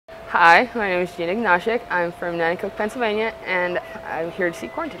Hi, my name is Gina Ignasiak. I'm from Nanticoke, Pennsylvania, and I'm here to see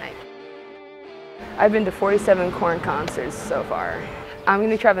Korn tonight. I've been to 47 Korn concerts so far. I'm going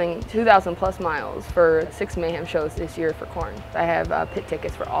to be traveling 2,000 plus miles for 6 Mayhem shows this year for Korn. I have pit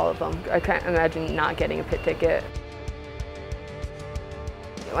tickets for all of them. I can't imagine not getting a pit ticket.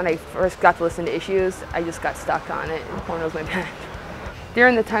 When I first got to listen to Issues, I just got stuck on it, and Korn was my band.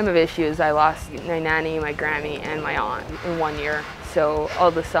 During the time of Issues, I lost my nanny, my Grammy, and my aunt in 1 year. So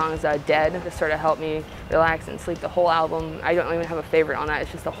all the songs Dead just sort of helped me relax and sleep. The whole album, I don't even have a favorite on that,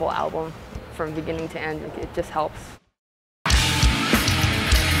 it's just the whole album from beginning to end. It just helps.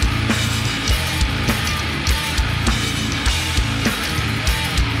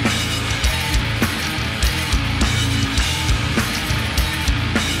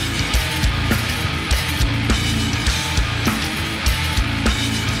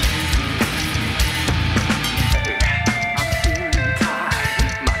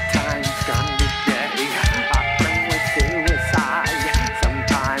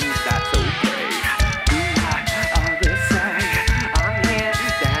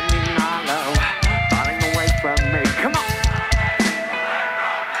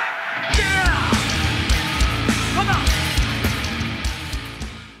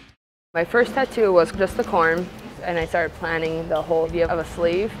 My first tattoo was just the Korn, and I started planning the whole idea of a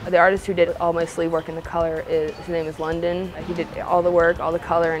sleeve. The artist who did all my sleeve work and the color, his name is London. He did all the work, all the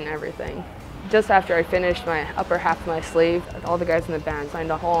color and everything. Just after I finished my upper half of my sleeve, all the guys in the band signed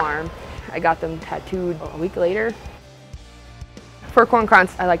the whole arm. I got them tattooed a week later. For Korn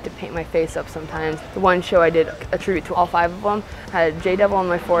cons, I like to paint my face up sometimes. The one show I did a tribute to all 5 of them. I had J-Devil on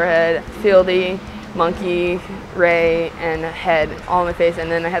my forehead, Fieldy, Monkey, Ray, and Head all on my face,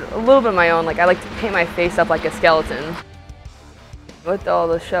 and then I had a little bit of my own. Like, I like to paint my face up like a skeleton. With all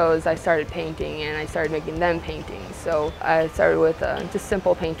the shows, I started painting, and I started making them paintings. So I started with just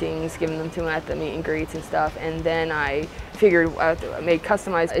simple paintings, giving them to them at the meet and greets and stuff, and then I figured I made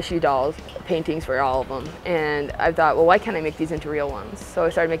customized issue dolls, paintings for all of them. And I thought, well, why can't I make these into real ones? So I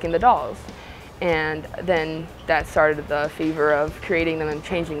started making the dolls. And then that started the fever of creating them and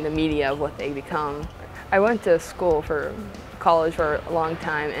changing the media of what they become. I went to school for college for a long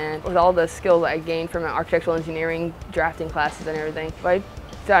time, and with all the skills I gained from architectural engineering, drafting classes and everything, I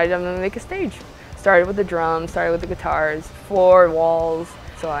decided I'm going to make a stage. Started with the drums, started with the guitars, floor, walls,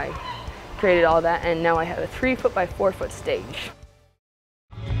 so I created all that, and now I have a 3-foot by 4-foot stage.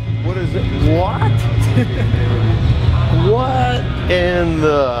 What is it? What? What in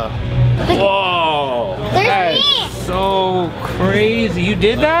the... Whoa! That's so crazy. You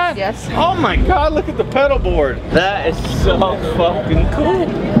did that? Yes. Oh my God, look at the pedal board. That is so fucking cool.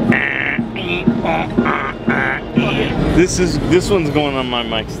 This one's going on my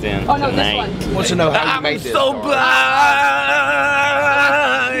mic stand tonight. This one. I want to know how you made this. I'm so blind.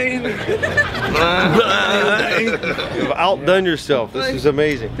 You've outdone yourself. This is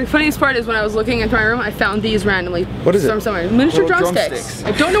amazing. The funniest part is when I was looking into my room, I found these randomly. What is it? From somewhere. Miniature Little drumsticks.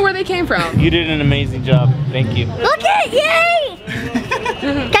 I don't know where they came from. You did an amazing job. Thank you. Look at it! Yay!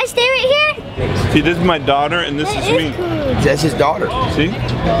 Can I stay right here? See, this is my daughter, and this is me. That's his daughter. See?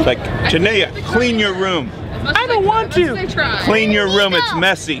 Like, Tanea, clean your room. I don't want to. Clean your room, it's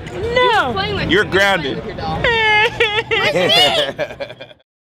messy. No. You're grounded.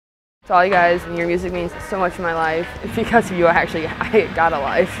 To all you guys, and your music means so much in my life. Because of you, I got a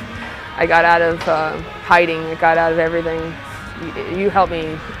life. I got out of hiding, I got out of everything. You helped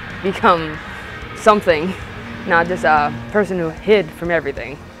me become something, not just a person who hid from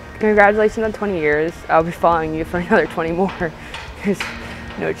everything. Congratulations on 20 years. I'll be following you for another 20 more. There's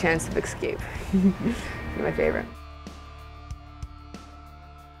no chance of escape. You're my favorite.